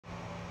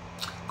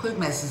Quick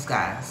message,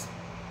 guys.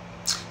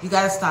 You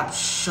gotta stop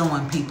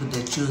showing people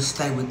that you'll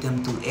stay with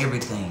them through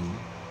everything,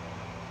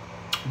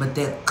 but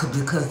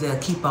because they'll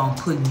keep on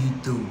putting you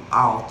through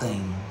all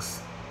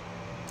things.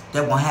 They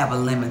won't have a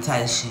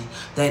limitation.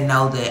 They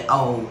know that,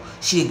 oh,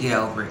 she'll get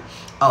over it.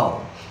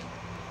 Oh,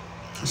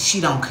 she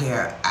don't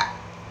care.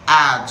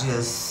 I'll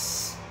just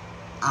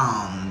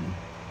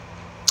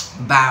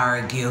buy her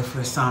a gift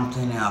or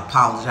something and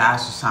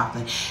apologize or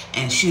something,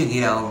 and she'll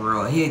get over it,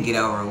 or he'll get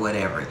over it,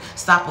 whatever.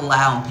 Stop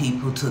allowing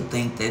people to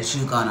think that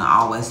you're gonna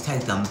always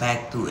take them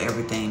back through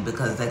everything,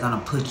 because they're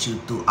gonna put you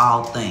through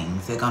all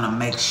things. They're gonna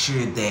make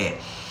sure that,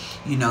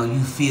 you know,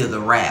 you feel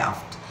the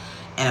wrath.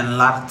 And a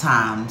lot of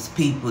times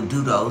people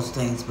do those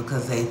things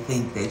because they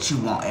think that you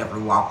won't ever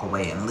walk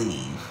away and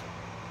leave.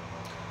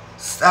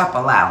 Stop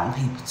allowing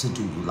people to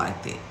do you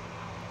like that.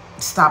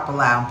 Stop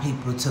allowing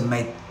people to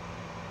make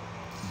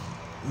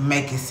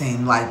it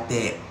seem like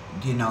that,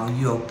 you know,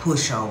 you're a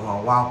pushover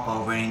or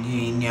walkover, and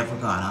you ain't never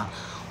gonna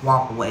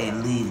walk away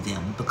and leave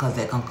them, because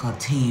they're gonna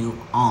continue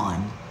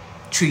on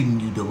treating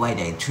you the way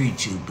they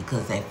treat you,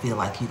 because they feel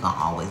like you're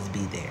gonna always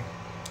be there.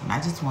 And I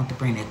just want to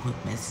bring that quick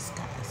message,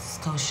 guys. Let's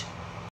go.